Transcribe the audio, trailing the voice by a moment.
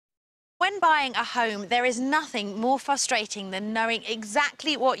When buying a home, there is nothing more frustrating than knowing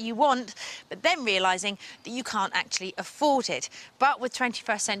exactly what you want, but then realising that you can't actually afford it. But with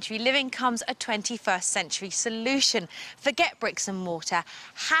 21st Century Living comes a 21st century solution. Forget bricks and mortar.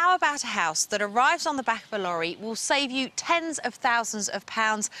 How about a house that arrives on the back of a lorry, will save you tens of thousands of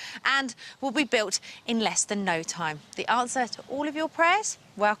pounds and will be built in less than no time? The answer to all of your prayers?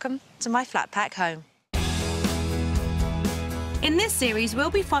 Welcome to my flat pack home. In this series, we'll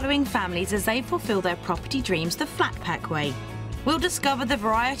be following families as they fulfil their property dreams the flat pack way. We'll discover the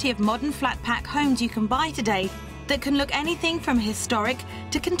variety of modern flat pack homes you can buy today that can look anything from historic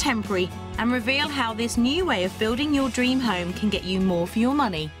to contemporary and reveal how this new way of building your dream home can get you more for your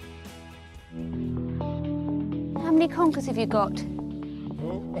money. How many conkers have you got?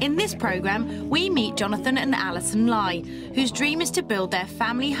 In this programme, we meet Jonathan and Alison Lai, whose dream is to build their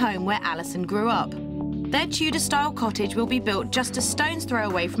family home where Alison grew up. Their Tudor-style cottage will be built just a stone's throw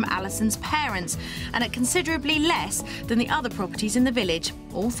away from Alison's parents and at considerably less than the other properties in the village,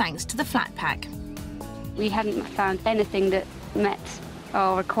 all thanks to the flat pack. We hadn't found anything that met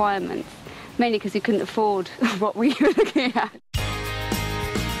our requirements, mainly because we couldn't afford what we were looking at.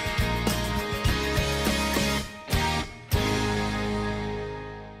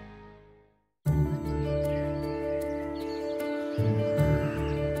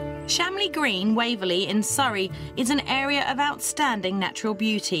 Shamley Green, Waverley in Surrey is an area of outstanding natural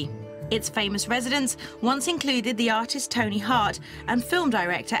beauty. Its famous residents once included the artist Tony Hart and film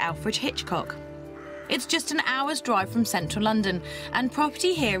director Alfred Hitchcock. It's just an hour's drive from central London, and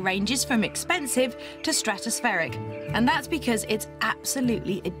property here ranges from expensive to stratospheric. And that's because it's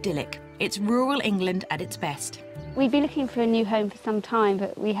absolutely idyllic. It's rural England at its best. We'd been looking for a new home for some time,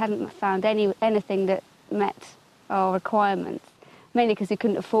 but we hadn't found anything that met our requirements, mainly because we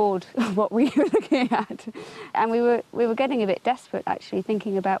couldn't afford what we were looking at. And we were getting a bit desperate, actually,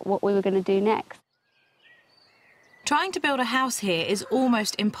 thinking about what we were going to do next. Trying to build a house here is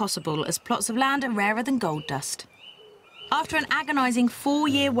almost impossible, as plots of land are rarer than gold dust. After an agonising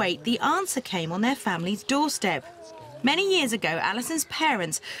 4-year wait, the answer came on their family's doorstep. Many years ago, Alison's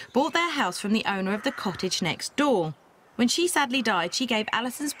parents bought their house from the owner of the cottage next door. When she sadly died, she gave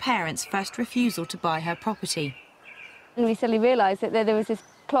Alison's parents first refusal to buy her property. And we suddenly realised that there was this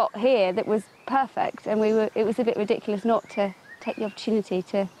plot here that was perfect, and it was a bit ridiculous not to take the opportunity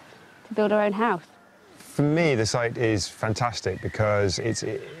to build our own house. For me, the site is fantastic because its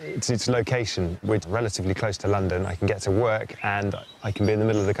location. We're relatively close to London. I can get to work and I can be in the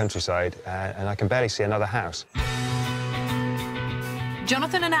middle of the countryside and I can barely see another house.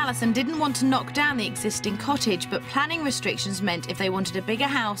 Jonathan and Alison didn't want to knock down the existing cottage, but planning restrictions meant if they wanted a bigger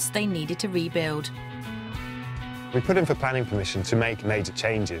house, they needed to rebuild. We put in for planning permission to make major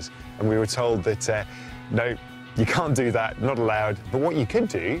changes, and we were told that, no, you can't do that, not allowed, but what you could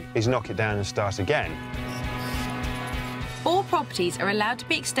do is knock it down and start again. All properties are allowed to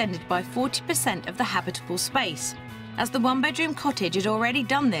be extended by 40% of the habitable space. As the one-bedroom cottage had already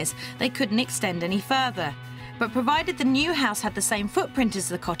done this, they couldn't extend any further. But provided the new house had the same footprint as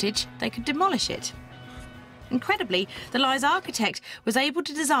the cottage, they could demolish it. Incredibly, the Lai's architect was able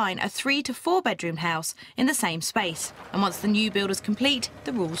to design a 3- to 4-bedroom house in the same space. And once the new build is complete,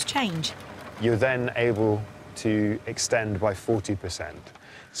 the rules change. You're then able to extend by 40%.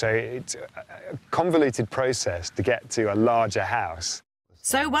 So it's a convoluted process to get to a larger house.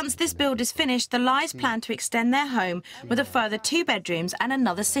 So once this build is finished, the Lai's plan to extend their home with a further 2 bedrooms and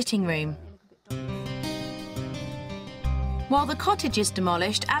another sitting room. While the cottage is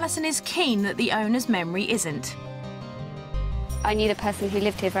demolished, Alison is keen that the owner's memory isn't. I knew the person who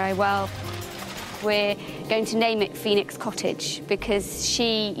lived here very well. We're going to name it Phoenix Cottage because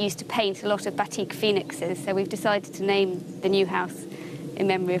she used to paint a lot of batik phoenixes, so we've decided to name the new house in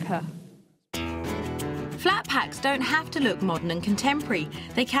memory of her. Flat packs don't have to look modern and contemporary.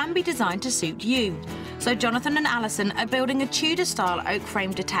 They can be designed to suit you. So Jonathan and Alison are building a Tudor-style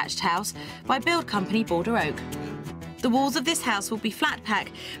oak-frame detached house by build company Border Oak. The walls of this house will be flat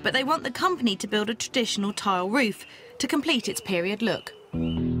pack, but they want the company to build a traditional tile roof to complete its period look.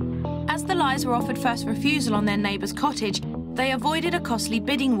 As the Lais were offered first refusal on their neighbour's cottage, they avoided a costly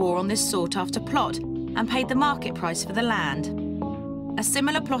bidding war on this sought-after plot and paid the market price for the land. A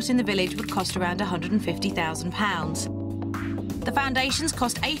similar plot in the village would cost around £150,000. The foundations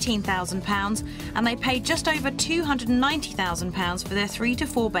cost £18,000 and they paid just over £290,000 for their 3- to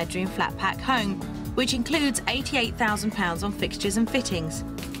 4-bedroom flat-pack home, which includes £88,000 on fixtures and fittings.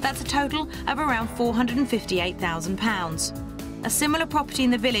 That's a total of around £458,000. A similar property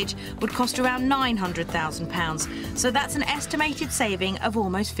in the village would cost around £900,000, so that's an estimated saving of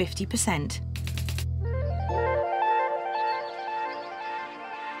almost 50%.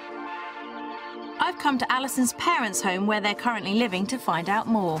 I've come to Alison's parents' home where they're currently living to find out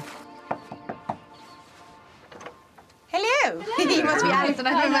more. Hello. You must be Alison.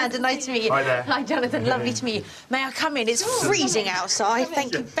 I'm Amanda. Nice to meet you. Hi there. Hi, Jonathan. Lovely to meet you. May I come in? It's freezing outside.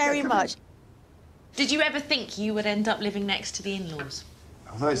 Thank you very much. Did you ever think you would end up living next to the in-laws?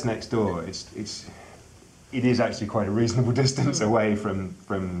 Although it's next door, it is actually quite a reasonable distance away from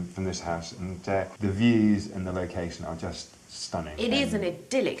this house, and the views and the location are just stunning. It is an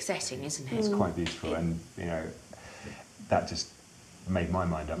idyllic setting, isn't it? It's quite beautiful, and you know, that just made my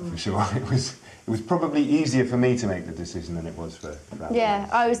mind up for sure. It was probably easier for me to make the decision than it was for Alan. Yeah,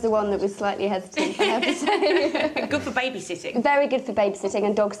 I was the one that was slightly hesitant, I have to say. Good for babysitting. Very good for babysitting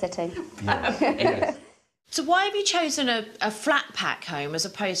and dog sitting. Yeah. Yes. So why have you chosen a flat pack home as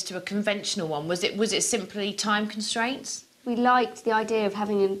opposed to a conventional one? Was it simply time constraints? We liked the idea of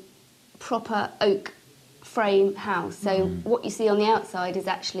having a proper oak frame house. So what you see on the outside is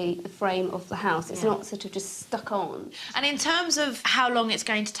actually the frame of the house. It's not sort of just stuck on. And in terms of how long it's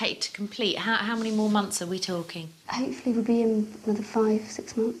going to take to complete, how many more months are we talking? Hopefully we'll be in another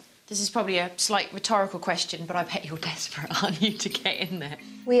 5-6 months. This is probably a slight rhetorical question, but I bet you're desperate, aren't you, to get in there?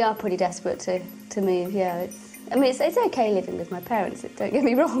 We are pretty desperate to move, yeah. It's okay living with my parents, don't get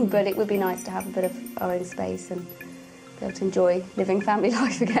me wrong, but it would be nice to have a bit of our own space and be able to enjoy living family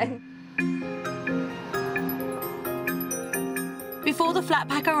life again. Before the flat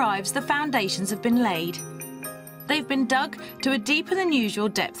pack arrives, the foundations have been laid. They've been dug to a deeper than usual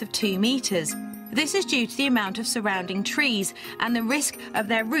depth of 2 metres. This is due to the amount of surrounding trees and the risk of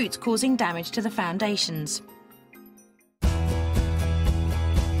their roots causing damage to the foundations.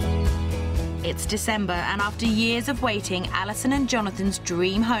 It's December, and after years of waiting, Alison and Jonathan's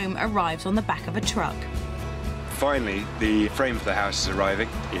dream home arrives on the back of a truck. Finally, the frame for the house is arriving.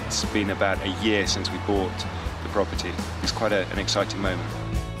 It's been about a year since we bought the property. It's quite an exciting moment.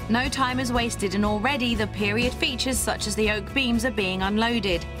 No time is wasted, and already the period features such as the oak beams are being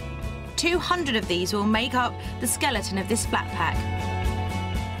unloaded. 200 of these will make up the skeleton of this flat pack.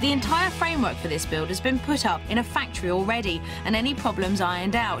 The entire framework for this build has been put up in a factory already, and any problems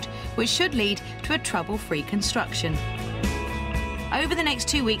ironed out, which should lead to a trouble-free construction. Over the next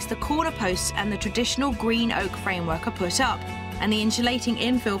 2 weeks, the corner posts and the traditional green oak framework are put up, and the insulating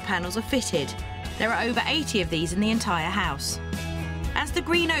infill panels are fitted. There are over 80 of these in the entire house. As the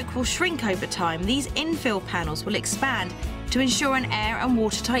green oak will shrink over time, these infill panels will expand to ensure an air and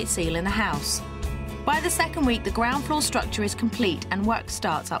watertight seal in the house. By the second week, the ground floor structure is complete and work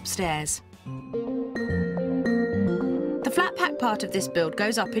starts upstairs. The flat pack part of this build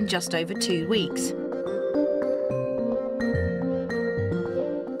goes up in just over 2 weeks.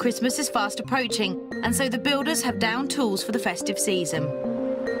 Christmas is fast approaching, and so the builders have down tools for the festive season.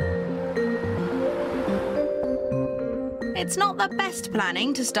 It's not the best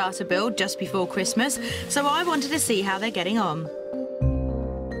planning to start a build just before Christmas, so I wanted to see how they're getting on.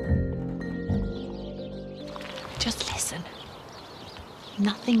 Just listen.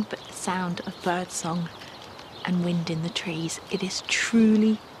 Nothing but the sound of birdsong and wind in the trees. It is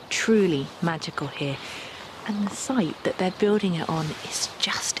truly, truly magical here. And the site that they're building it on is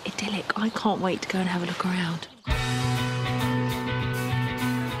just idyllic. I can't wait to go and have a look around.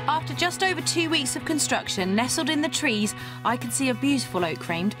 After just over 2 weeks of construction, nestled in the trees, I can see a beautiful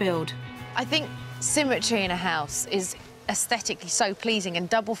oak-framed build. I think symmetry in a house is aesthetically so pleasing, and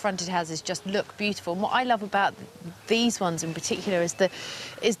double-fronted houses just look beautiful. And what I love about these ones in particular is the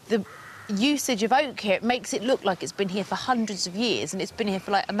usage of oak here. It makes it look like it's been here for hundreds of years, and it's been here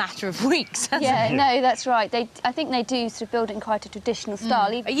for like a matter of weeks. Yeah, no, that's right. I think they do sort of build it in quite a traditional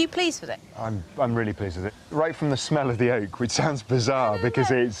style. Are you pleased with it? I'm really pleased with it. Right from the smell of the oak, which sounds bizarre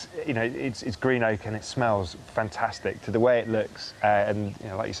because it's green oak and it smells fantastic, to the way it looks, and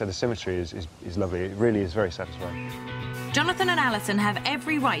like you said, the symmetry is lovely. It really is very satisfying. Jonathan and Alison have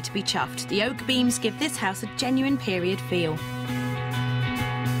every right to be chuffed. The oak beams give this house a genuine period feel.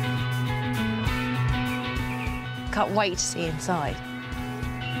 Can't wait to see inside.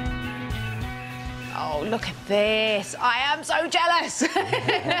 Oh, look at this. I am so jealous.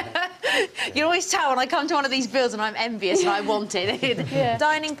 You can always tell when I come to one of these builds and I'm envious and I want it. Yeah.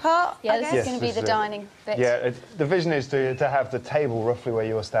 Dining part? Yeah, this is going to be the dining bit. Yeah, the vision is to have the table roughly where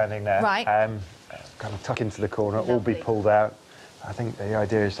you're standing there. Right. Kind of tuck into the corner, all be pulled out. I think the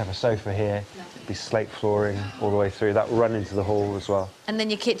idea is to have a sofa here, be slate flooring all the way through. That will run into the hall as well. And then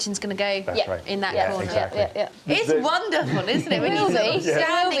your kitchen's going to go right. in that corner. Exactly. Yeah. It's wonderful, isn't it? When you're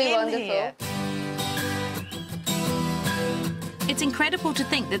standing in here. It's incredible to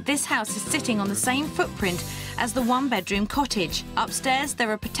think that this house is sitting on the same footprint as the one-bedroom cottage. Upstairs,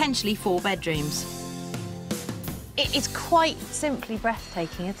 there are potentially 4 bedrooms. It's quite simply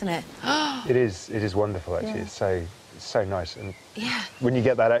breathtaking, isn't it? It is wonderful, actually. Yeah. It's so nice. And Yeah. when you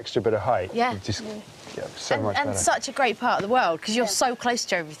get that extra bit of height, Yeah. it just so much better. And such a great part of the world, because you're so close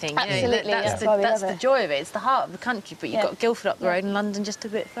to everything. Absolutely, That's, yeah. that's the joy of it. It's the heart of the country, but you've got Guildford up the road and London just a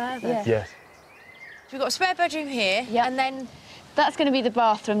bit further. Yeah. Yes. So we've got a spare bedroom here, and then... That's going to be the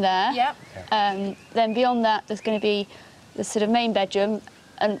bathroom there. Yep. Then beyond that, there's going to be the sort of main bedroom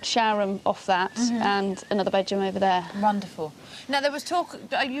and shower room off that, and another bedroom over there. Wonderful. Now, there was talk,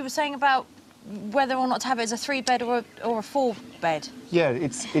 you were saying about whether or not to have it as a 3-bed or a 4-bed. Yeah,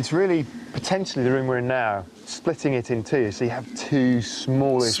 it's really potentially the room we're in now, splitting it in two, so you have two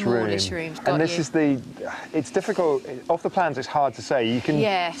smallish rooms. Got and this is it's difficult, off the plans it's hard to say. You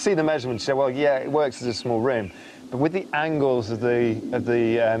can see the measurements, say, well, yeah, it works as a small room. But with the angles of the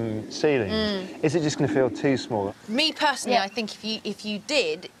ceilings, is it just going to feel too small? Me personally, I think if you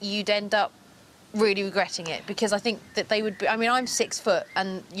did, you'd end up really regretting it, because I think that they would be... I mean, I'm 6 foot,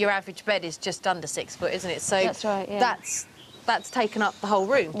 and your average bed is just under 6 foot, isn't it? So that's right, yeah. That's taken up the whole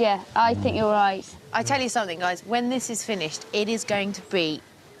room. Yeah, I think you're right. I tell you something, guys, when this is finished, it is going to be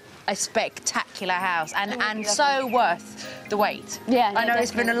a spectacular house, and so worth the wait. Yeah, I know definitely.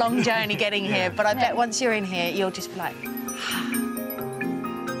 it's been a long journey getting here, but I bet once you're in here, you'll just be like...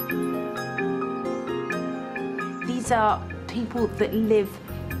 These are people that live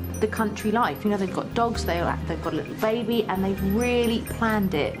the country life. You know, they've got dogs, they've got a little baby, and they've really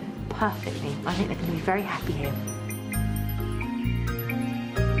planned it perfectly. I think they're going to be very happy here.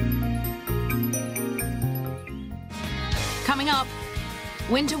 Coming up,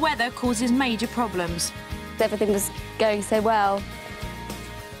 winter weather causes major problems. Everything was going so well,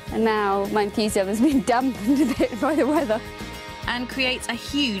 and now my enthusiasm has been dampened a bit by the weather. And creates a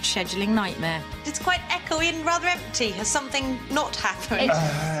huge scheduling nightmare. It's quite echoey and rather empty. Has something not happened?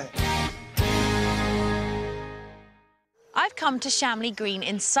 I've come to Shamley Green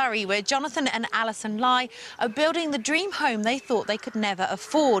in Surrey, where Jonathan and Alison Lai are building the dream home they thought they could never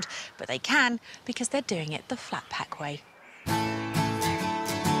afford. But they can, because they're doing it the flat pack way.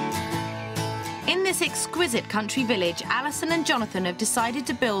 In this exquisite country village, Alison and Jonathan have decided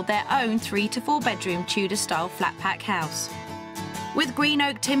to build their own 3 to 4 bedroom Tudor-style flat pack house. With green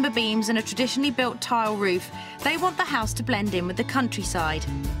oak timber beams and a traditionally built tile roof, they want the house to blend in with the countryside.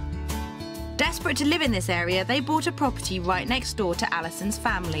 Desperate to live in this area, they bought a property right next door to Alison's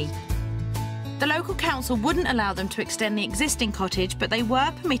family. The local council wouldn't allow them to extend the existing cottage, but they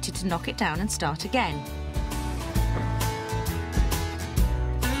were permitted to knock it down and start again.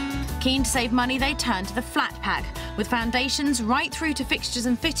 Keen to save money, they turned to the flat pack, with foundations right through to fixtures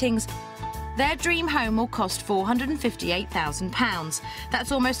and fittings. Their dream home will cost £458,000.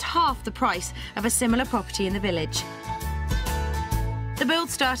 That's almost half the price of a similar property in the village. The build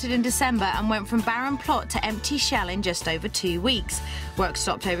started in December and went from barren plot to empty shell in just over 2 weeks. Work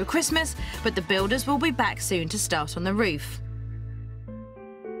stopped over Christmas, but the builders will be back soon to start on the roof.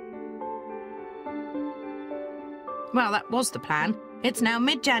 Well, that was the plan. It's now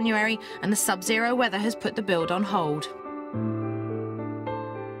mid-January and the sub-zero weather has put the build on hold.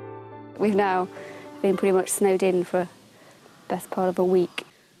 We've now been pretty much snowed in for the best part of a week.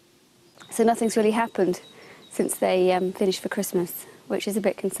 So nothing's really happened since they finished for Christmas, which is a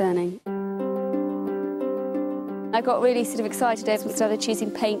bit concerning. I got really sort of excited over and started choosing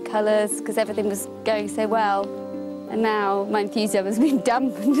paint colours because everything was going so well. And now my enthusiasm has been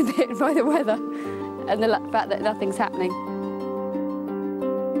dampened a bit by the weather and the fact that nothing's happening.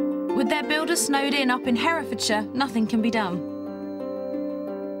 With their builder snowed in up in Herefordshire, nothing can be done.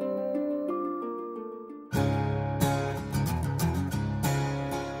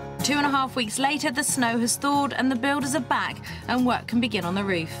 Two and a half weeks later, the snow has thawed and the builders are back and work can begin on the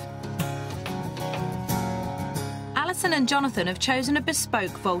roof. Alison and Jonathan have chosen a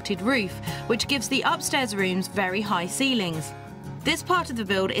bespoke vaulted roof, which gives the upstairs rooms very high ceilings. This part of the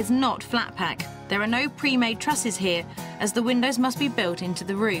build is not flat pack. There are no pre-made trusses here, as the windows must be built into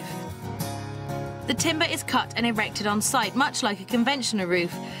the roof. The timber is cut and erected on site, much like a conventional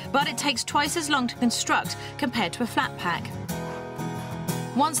roof, but it takes twice as long to construct compared to a flat pack.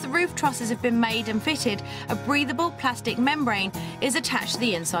 Once the roof trusses have been made and fitted, a breathable plastic membrane is attached to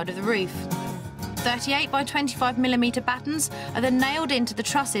the inside of the roof. 38 by 25mm battens are then nailed into the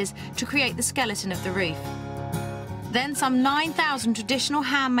trusses to create the skeleton of the roof. Then some 9,000 traditional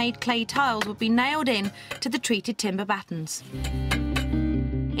handmade clay tiles will be nailed in to the treated timber battens.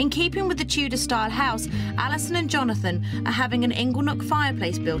 In keeping with the Tudor-style house, Alison and Jonathan are having an inglenook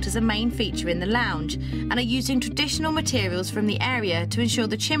fireplace built as a main feature in the lounge and are using traditional materials from the area to ensure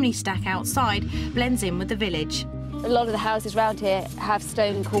the chimney stack outside blends in with the village. A lot of the houses around here have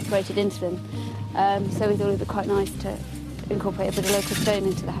stone incorporated into them, So we thought it would be quite nice to incorporate a bit of local stone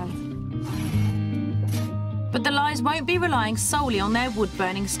into the house. But the Lyes won't be relying solely on their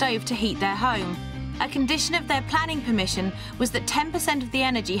wood-burning stove to heat their home. A condition of their planning permission was that 10% of the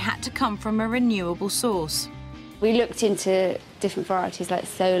energy had to come from a renewable source. We looked into different varieties like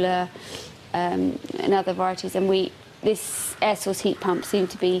solar and other varieties, and this air source heat pump seemed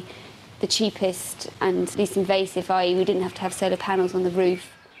to be the cheapest and least invasive, i.e. we didn't have to have solar panels on the roof.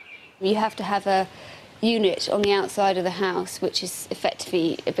 You have to have a unit on the outside of the house, which is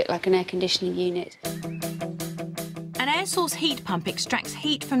effectively a bit like an air conditioning unit. An air source heat pump extracts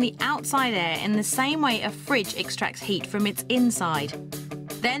heat from the outside air in the same way a fridge extracts heat from its inside.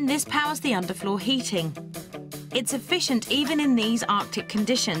 Then this powers the underfloor heating. It's efficient even in these Arctic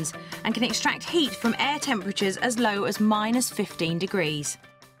conditions and can extract heat from air temperatures as low as -15 degrees.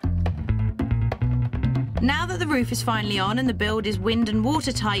 Now that the roof is finally on and the build is wind and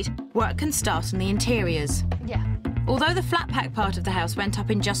watertight, work can start on the interiors. Yeah. Although the flat pack part of the house went up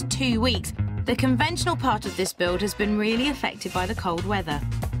in just 2 weeks, the conventional part of this build has been really affected by the cold weather.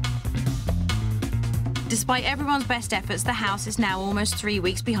 Despite everyone's best efforts, the house is now almost 3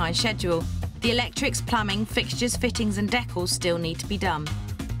 weeks behind schedule. The electrics, plumbing, fixtures, fittings and decals still need to be done.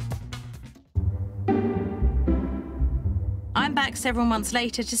 I'm back several months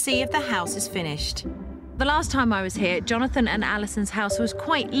later to see if the house is finished. The last time I was here, Jonathan and Alison's house was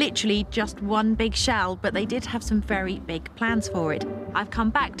quite literally just one big shell, but they did have some very big plans for it. I've come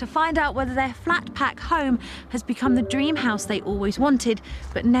back to find out whether their flat pack home has become the dream house they always wanted,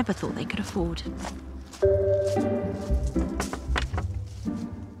 but never thought they could afford.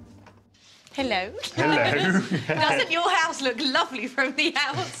 Hello. Hello. Doesn't your house look lovely from the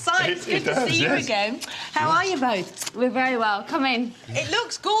outside? It's good to see you again. How are you both? We're very well. Come in. It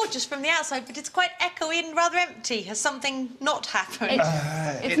looks gorgeous from the outside, but it's quite echoey and rather empty. Has something not happened?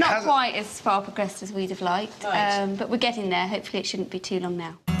 It's not quite as far progressed as we'd have liked, Right. but we're getting there. Hopefully it shouldn't be too long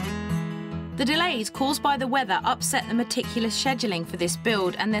now. The delays caused by the weather upset the meticulous scheduling for this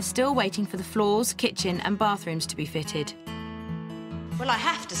build, and they're still waiting for the floors, kitchen and bathrooms to be fitted. Well, I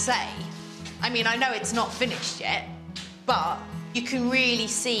have to say, I mean, I know it's not finished yet, but you can really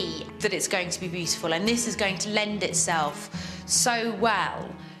see that it's going to be beautiful, and this is going to lend itself so well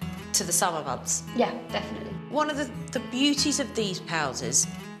to the summer months. Yeah, definitely. One of the beauties of these houses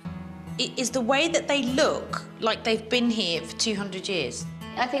is the way that they look like they've been here for 200 years.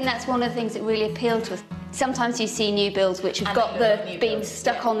 I think that's one of the things that really appealed to us. Sometimes you see new builds which have got the beams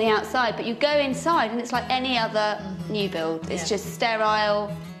stuck on the outside, but you go inside and it's like any other new build. It's just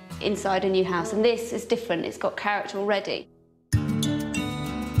sterile inside a new house, and this is different. It's got character already.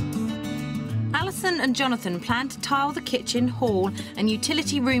 Alison and Jonathan plan to tile the kitchen, hall and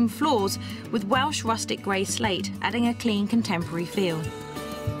utility room floors with Welsh rustic grey slate, adding a clean contemporary feel.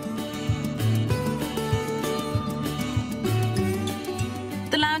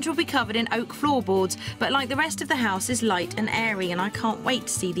 The lounge will be covered in oak floorboards, but like the rest of the house is light and airy, and I can't wait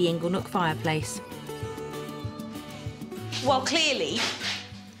to see the Inglenook fireplace. Well, clearly,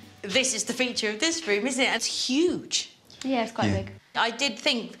 this is the feature of this room, isn't it? It's huge. Yeah, it's quite big. I did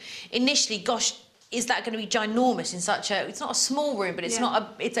think initially, gosh, is that going to be ginormous in such a... It's not a small room, but it's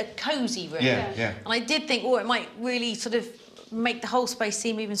it's a cosy room. Yeah. And I did think, oh, it might really sort of make the whole space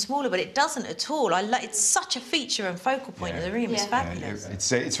seem even smaller, but it doesn't at all. It's such a feature and focal point of the room. It's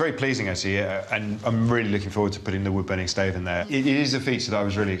fabulous. It's very pleasing, actually, and I'm really looking forward to putting the wood-burning stove in there. It is a feature that I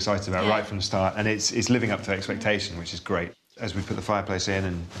was really excited about right from the start, and it's living up to expectation, which is great. As we put the fireplace in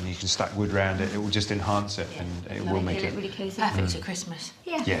and you can stack wood around it, it will just enhance it and it will make it really cozy. Perfect at Christmas.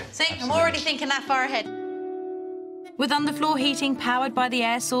 Yeah. Yeah. See, absolutely. I'm already thinking that far ahead. With underfloor heating powered by the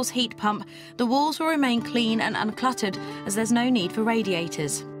air source heat pump, the walls will remain clean and uncluttered as there's no need for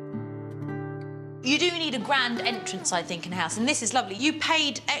radiators. You do need a grand entrance, I think, in a house, and this is lovely. You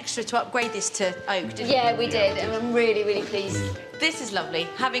paid extra to upgrade this to oak, didn't you? Yeah, we did, and I'm really, really pleased. This is lovely,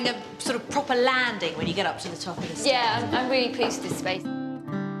 having a sort of proper landing when you get up to the top of the stairs. Yeah, I'm really pleased with this space.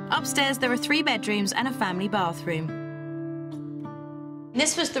 Upstairs there are 3 bedrooms and a family bathroom.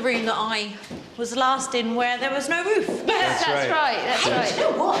 This was the room that I was last in where there was no roof. That's right. You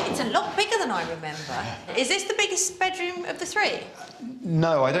know what? It's a lot bigger than I remember. Is this the biggest bedroom of the 3?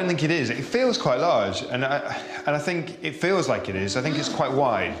 No, I don't think it is. It feels quite large, and I think it feels like it is. I think it's quite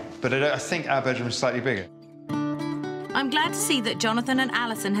wide, but I think our bedroom is slightly bigger. I'm glad to see that Jonathan and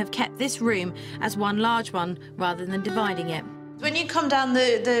Alison have kept this room as one large one rather than dividing it. When you come down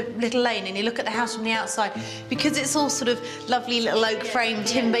the little lane and you look at the house from the outside, because it's all sort of lovely little oak frame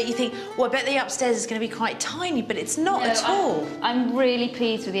timber, you think, well, I bet the upstairs is going to be quite tiny, but it's not at all. I'm really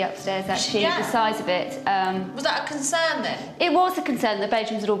pleased with the upstairs, actually, the size of it. Was that a concern then? It was a concern. The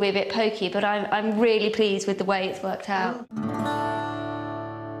bedrooms would all be a bit pokey, but I'm really pleased with the way it's worked out.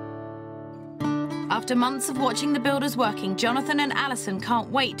 After months of watching the builders working, Jonathan and Alison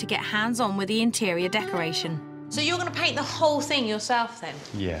can't wait to get hands-on with the interior decoration. So you're going to paint the whole thing yourself then?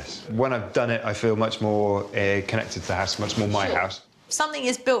 Yes. When I've done it, I feel much more connected to the house, much more my house. Something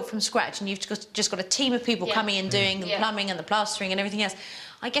is built from scratch and you've just got a team of people coming and doing the plumbing and the plastering and everything else.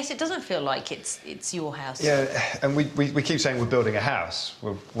 I guess it doesn't feel like it's your house. Yeah, and we keep saying we're building a house.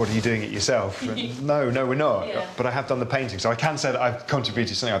 Well, what are you doing it yourself? No, we're not. Yeah. But I have done the painting, so I can say that I've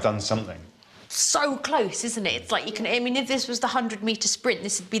contributed something, I've done something. So close, isn't it? It's like you can... I mean, if this was the 100-metre sprint,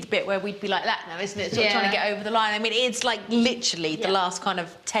 this would be the bit where we'd be like that now, isn't it? Sort of trying to get over the line. I mean, it's like literally the last kind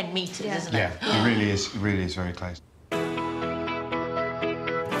of 10 metres, isn't it? Yeah, it really is very close.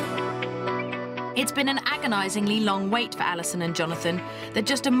 It's been an agonisingly long wait for Alison and Jonathan. They're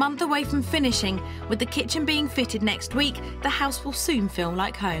just a month away from finishing. With the kitchen being fitted next week, the house will soon feel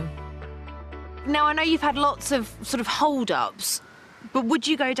like home. Now, I know you've had lots of sort of hold-ups, but would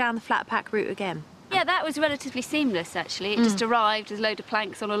you go down the flat pack route again? Yeah, that was relatively seamless, actually. It just arrived as a load of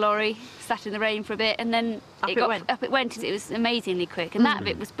planks on a lorry, sat in the rain for a bit, and then up it went. It was amazingly quick, and that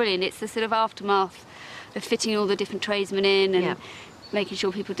bit was brilliant. It's the sort of aftermath of fitting all the different tradesmen in and making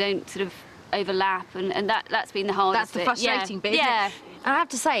sure people don't sort of overlap, and that's been the hardest bit. That's the frustrating bit, isn't it? And I have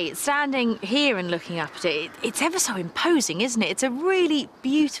to say, standing here and looking up at it, it's ever so imposing, isn't it? It's a really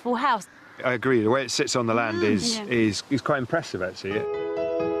beautiful house. I agree. The way it sits on the land is quite impressive, actually.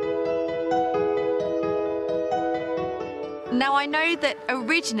 Now, I know that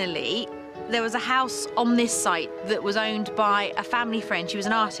originally there was a house on this site that was owned by a family friend. She was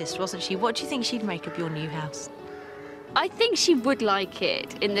an artist, wasn't she? What do you think she'd make of your new house? I think she would like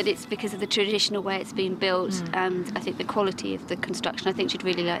it, in that it's because of the traditional way it's been built, and I think the quality of the construction. I think she'd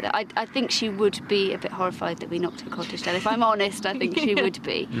really like that. I think she would be a bit horrified that we knocked her cottage down. If I'm honest, I think she would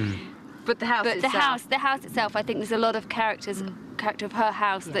be. But the house itself? The house itself, I think there's a lot of character of her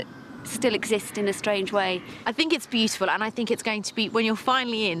house that still exist in a strange way. I think it's beautiful, and I think it's going to be, when you're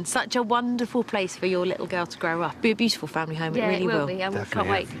finally in, such a wonderful place for your little girl to grow up. Be a beautiful family home, it really will. Be. I can't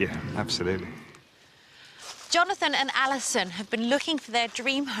wait. Yeah, absolutely. Jonathan and Alison have been looking for their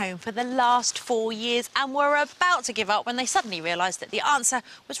dream home for the last 4 years and were about to give up when they suddenly realised that the answer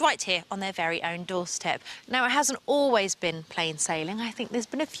was right here on their very own doorstep. Now, it hasn't always been plain sailing. I think there's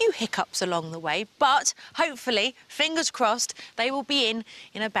been a few hiccups along the way, but hopefully, fingers crossed, they will be in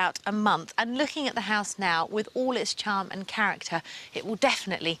about a month. And looking at the house now, with all its charm and character, it will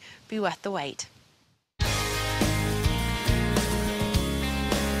definitely be worth the wait.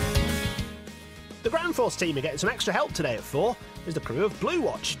 The Ground Force team are getting some extra help today at 4 as the crew of Blue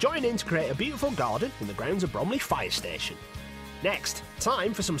Watch join in to create a beautiful garden in the grounds of Bromley Fire Station. Next,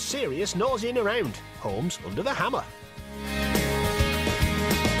 time for some serious nosing around. Homes under the hammer.